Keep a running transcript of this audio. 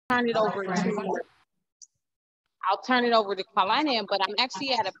turn it over to I'll turn it over to Kalana, but I'm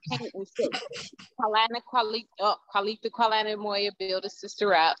actually at a paint and sip. Kalita Kalana Moya build a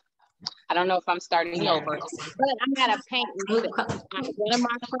sister up. I don't know if I'm starting over, but I'm at a paint and sip. One of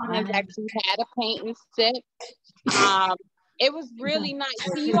my friends actually had a paint and sip. It was really nice.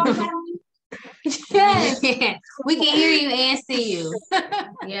 Can you all hear me? Yeah. We can hear you and see you.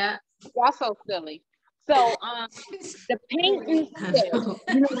 Yeah. Y'all so silly. So the paint and sip,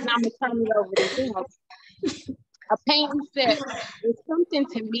 and I'm gonna turn it over to them. A paint and sip is something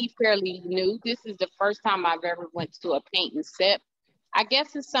to me fairly new. This is the first time I've ever went to a paint and sip. I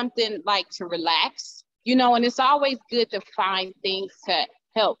guess it's something like to relax, and it's always good to find things to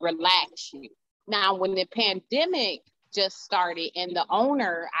help relax you. Now, when the pandemic just started and the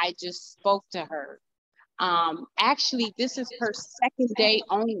owner, I just spoke to her. Actually, this is her second day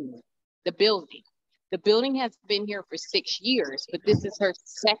owning the building. The building has been here for 6 years, but this is her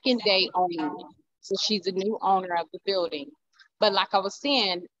second day owning it. So she's a new owner of the building. But like I was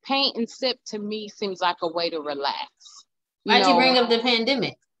saying, paint and sip to me seems like a way to relax. Why'd you bring up the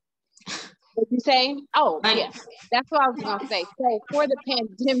pandemic? What'd you say? Oh, yeah, that's what I was gonna say. So for the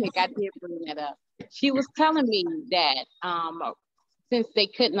pandemic, I did bring that up. She was telling me that since they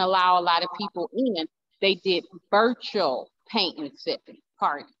couldn't allow a lot of people in, they did virtual paint and sip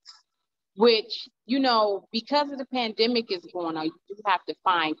parties, which, because of the pandemic is going on, you do have to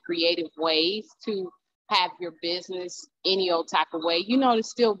find creative ways to have your business any old type of way, to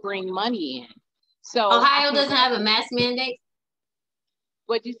still bring money in. So Ohio doesn't have a mask mandate?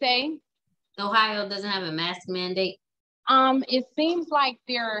 What'd you say? Ohio doesn't have a mask mandate? It seems like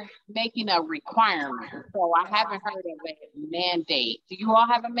they're making a requirement. So I haven't heard of a mandate. Do you all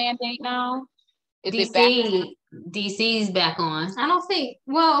have a mandate now? Is it back on? DC's back on. I don't think,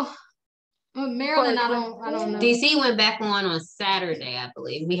 Maryland, I don't know. DC went back on Saturday, I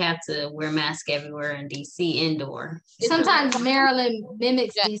believe. We have to wear masks everywhere in DC indoor. Sometimes Maryland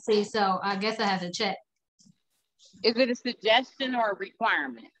mimics DC, so I guess I have to check. Is it a suggestion or a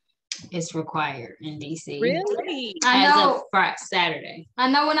requirement? It's required in DC. Really? I know. As of Saturday.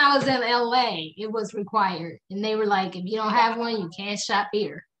 I know when I was in LA, it was required. And they were like, if you don't have one, you can't shop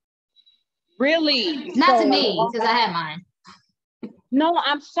here. Really? Not to me, because I had mine. No,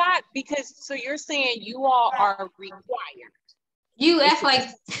 I'm shocked because you're saying you all are required. You act like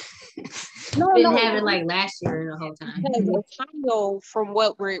didn't have it like last year the whole time. Because Ohio, from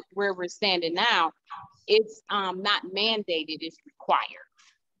what where we're standing now, it's not mandated, it's required.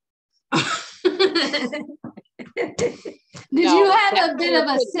 Did you have a bit of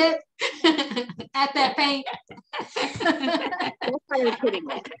a sip at that paint? That's how they're putting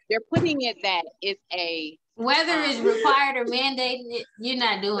it. They're putting it that it's a whether it's required or mandated, you're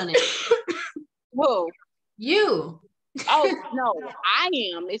not doing it. Who? You. Oh no, I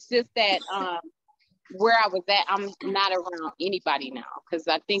am. It's just that where I was at, I'm not around anybody now because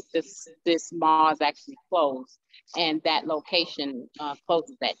I think this mall is actually closed and that location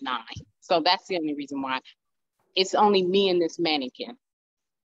closes at 9. So that's the only reason why. It's only me and this mannequin.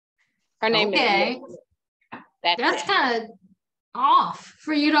 Her name is. That's kind of off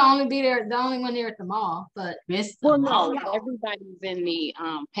for you to only be there, the only one there at the mall. But no, everybody's in the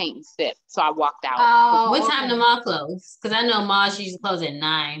paint and sip, so I walked out. Oh, what time the mall close? Because I know malls usually close at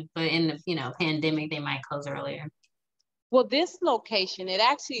 9, but in the pandemic they might close earlier. Well, this location, it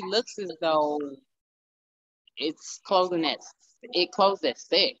actually looks as though it's closing it closed at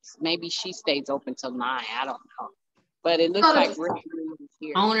 6. Maybe she stays open till 9. I don't know, but it looks like we're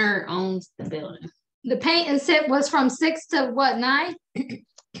here. Owner owns the building. The paint and sip was from 6 to what, 9?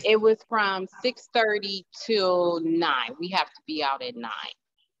 It was from 6:30 till 9. We have to be out at 9.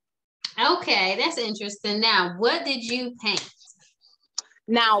 Okay, that's interesting. Now, what did you paint?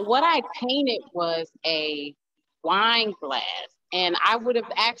 Now, what I painted was a wine glass, and I would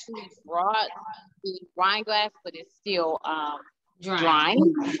have actually brought the wine glass, but it's still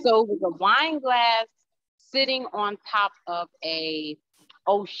drying. So it was a wine glass sitting on top of a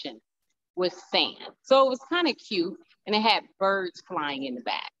ocean with sand. So it was kind of cute, and it had birds flying in the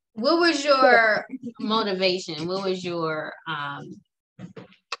back. What was your motivation? What was your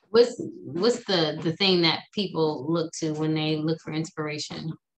what's the thing that people look to when they look for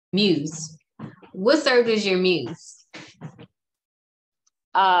inspiration? Muse. What served as your muse?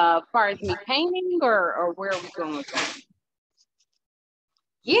 As far as me painting or where are we going with that?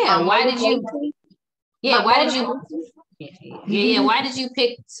 Yeah, why did you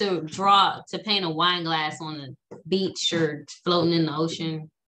pick to paint a wine glass on the beach or floating in the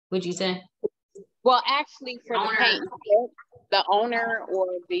ocean? What'd you say? Well, actually, for the paint, the owner or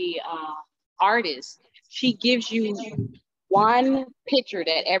the artist, she gives you one picture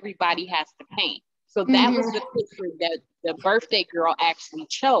that everybody has to paint. So that was the picture that the birthday girl actually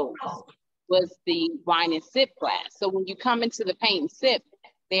chose, was the wine and sip class. So when you come into the paint and sip,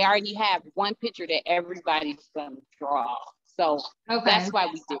 they already have one picture that everybody's going to draw. So that's why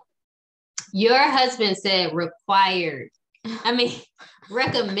we did. Your husband said required. I mean,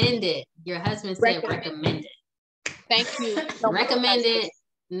 recommended. Your husband said recommended. Thank you. Recommended,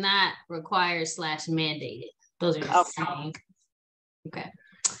 not required / mandated. Those are the same. Okay.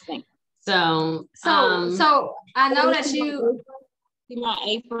 Thanks. So I know that you. My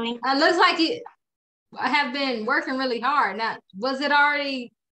apron. It looks like you have been working really hard. Now, did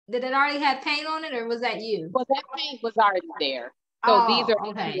it already have paint on it, or was that you? Well, that paint was already there. So these are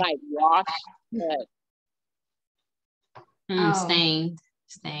like washed, but stained.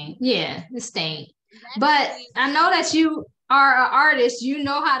 Yeah, it's stained. But I know that you are an artist. You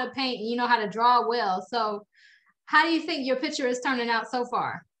know how to paint. You know how to draw well. So, how do you think your picture is turning out so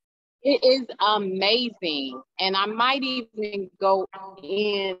far? It is amazing, and I might even go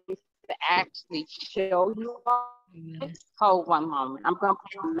in to actually show you all. Hold one moment. I'm going to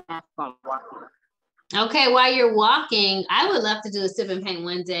put my mask on walking. Okay, while you're walking, I would love to do a sip and paint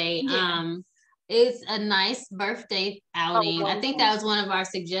one day. Yeah. It's a nice birthday outing. I think that was one of our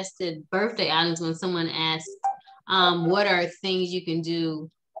suggested birthday outings when someone asked, what are things you can do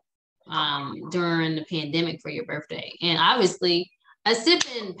during the pandemic for your birthday? And obviously, a sip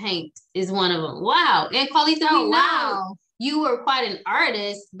and paint is one of them. Wow. And Carlita, we know you were quite an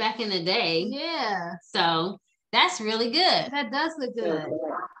artist back in the day. Yeah. So that's really good. That does look good.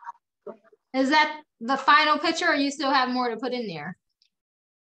 Is that the final picture, or you still have more to put in there?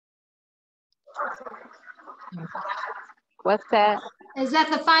 What's that? Is that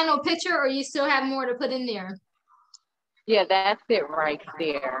the final picture, or you still have more to put in there? Yeah, that's it right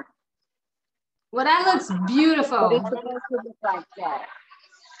there. Well, that looks beautiful. But it's supposed to look like that.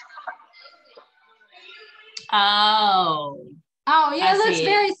 Oh, yeah, it looks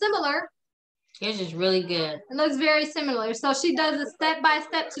very similar. It's just really good. It looks very similar. So she does a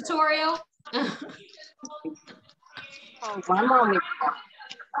step-by-step tutorial. One moment.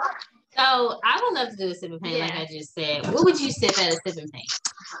 So I would love to do a sip and paint, like I just said. What would you sip at a sip and paint?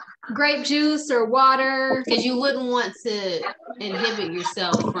 Grape juice or water. Because you wouldn't want to inhibit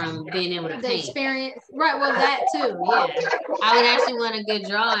yourself from being able to paint. The experience. Right, well, that too, yeah. I would actually want a good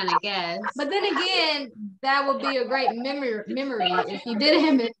drawing, I guess. But then again, that would be a great memory if you did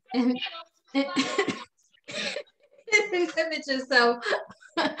him and exhibit yourself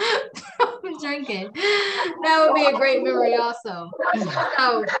drinking. That would be a great memory also.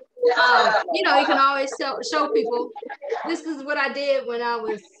 So, you can always show people, this is what I did when I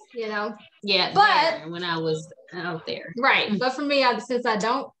was, Yeah, but when I was out there. Right. But for me, since I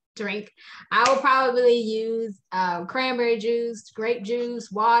don't drink, I will probably use cranberry juice, grape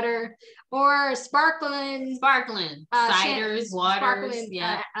juice, water, or sparkling ciders, waters,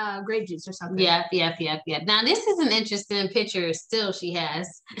 grape juice or something. Yep. Now this is an interesting picture still she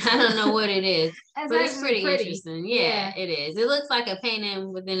has. I don't know what it is, but it's pretty interesting. Yeah, it is. It looks like a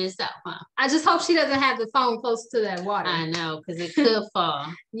painting within itself, huh? I just hope she doesn't have the phone close to that water. I know, because it could fall.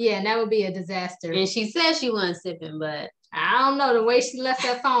 Yeah, that would be a disaster. And she said she wasn't sipping, but I don't know. The way she left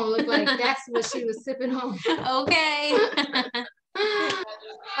that phone looked like that's what she was sipping on. Okay.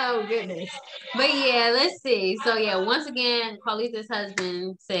 Oh, goodness. But yeah, let's see. So yeah, once again, Carlita's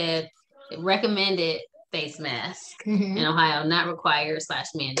husband said recommended face mask in Ohio, not required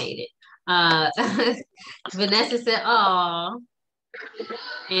 / mandated. Vanessa said, "Oh,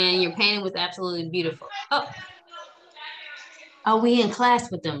 and your painting was absolutely beautiful." Oh, we in class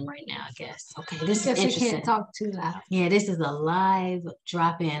with them right now, I guess. Okay, this is interesting. We can't talk too loud. Yeah, this is a live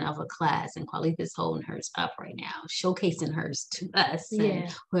drop-in of a class, and Carlita's holding hers up right now, showcasing hers to us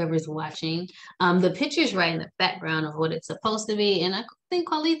and whoever's watching. The picture's right in the background of what it's supposed to be, and I think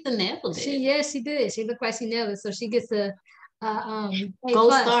Carlita nailed it. She did. She looked like she nailed it, so she gets a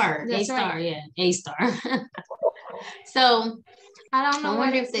gold star. A star, yeah, A star. So I don't know. I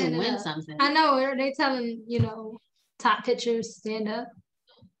wonder if they win something. I know. Are they telling top pictures stand up?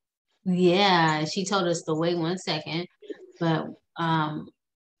 Yeah, she told us to wait 1 second, but now,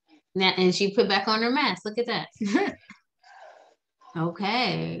 and she put back on her mask. Look at that.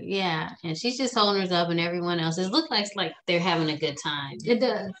 Okay, yeah, and she's just holding hers up, and everyone else. It looks like they're having a good time. It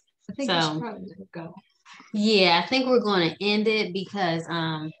does. I think we should probably go. Yeah, I think we're going to end it because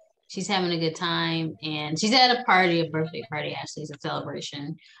she's having a good time, and she's at a birthday party. Actually, it's a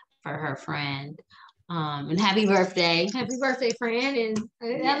celebration for her friend. And happy birthday. Happy birthday, friend.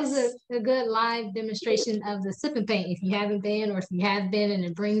 And that was a good live demonstration of the sip and paint. If you haven't been, or if you have been and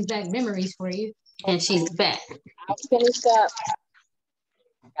it brings back memories for you. And she's back. I'll finish up.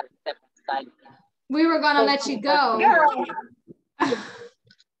 I gotta step aside. We were gonna let you go.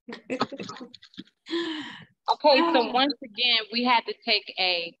 Okay, so once again, we had to take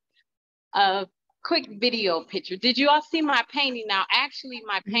a quick video picture. Did you all see my painting? Now, actually,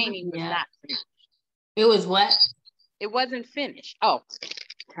 my painting was not finished. It was what? It wasn't finished. Oh,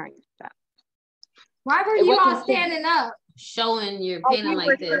 turn this up. Why were you all standing up? Showing your painting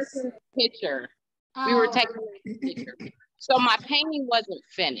like this. Picture. We were taking a picture. So my painting wasn't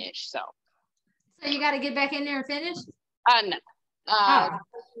finished. So you got to get back in there and finish? No.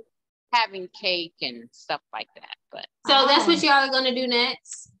 Having cake and stuff like that. But so that's what y'all are gonna do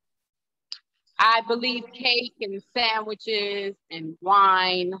next? I believe cake and sandwiches and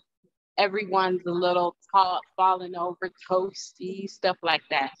wine. Everyone's a little falling over, toasty, stuff like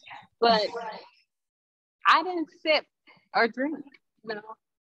that. But I didn't sip or drink. No.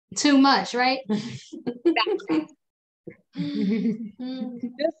 Too much, right?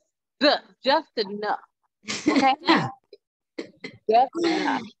 just enough. Okay. Just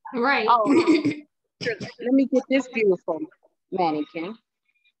enough. Right. Oh, let me get this beautiful mannequin.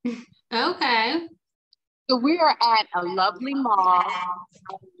 Okay. So we are at a lovely mall.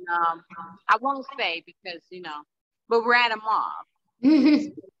 I won't say because, but we're at a mall. It's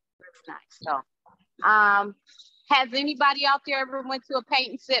nice. So, has anybody out there ever went to a paint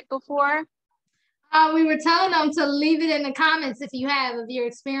and sip before? We were telling them to leave it in the comments if you have of your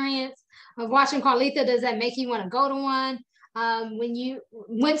experience of watching Carlitha. Does that make you want to go to one? When you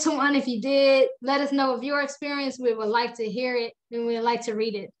went to one, if you did, let us know of your experience. We would like to hear it and we'd like to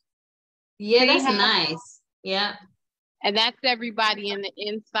read it. Yeah, that's nice. Yeah. And that's everybody in the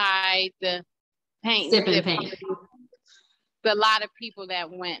inside, the paint. Sipping paint. A lot of people that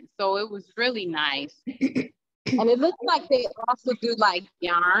went. So it was really nice. And it looks like they also do like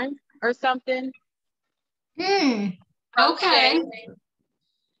yarn or something. Okay.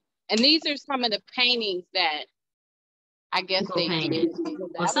 And these are some of the paintings that I guess they painted.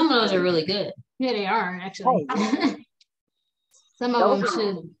 Well, some of those are really good. Yeah, they are actually. Oh. Some of them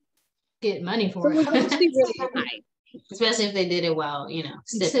should get money for it. Really nice. Especially if they did it while,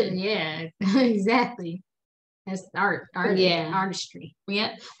 sipping. Yeah, exactly. That's art, yeah, artistry.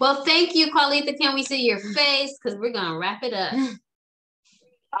 Yeah. Well, thank you, Carlitha. Can we see your face? Because we're gonna wrap it up.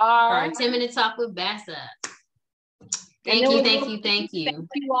 Our 10-minute talk with Bassa. Thank you. Thank you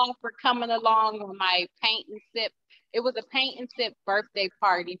all for coming along on my paint and sip. It was a paint and sip birthday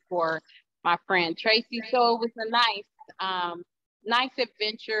party for my friend Tracy. So it was a nice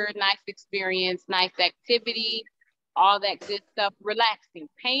adventure, nice experience, nice activity, all that good stuff. Relaxing.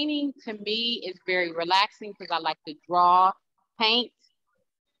 Painting to me is very relaxing because I like to draw, paint,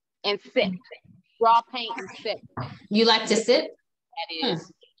 and sip. Draw, paint, and sip. You like to sip? That is.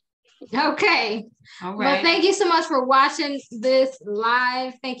 Okay. All right. Well, thank you so much for watching this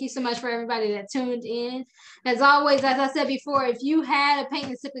live. Thank you so much for everybody that tuned in. As always, as I said before, if you had a paint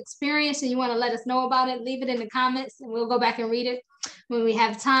and sip experience and you want to let us know about it, leave it in the comments and we'll go back and read it when we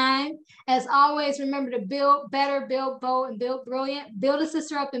have time. As always, remember to build better, build bold, and build brilliant. Build a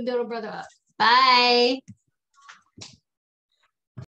sister up and build a brother up. Bye.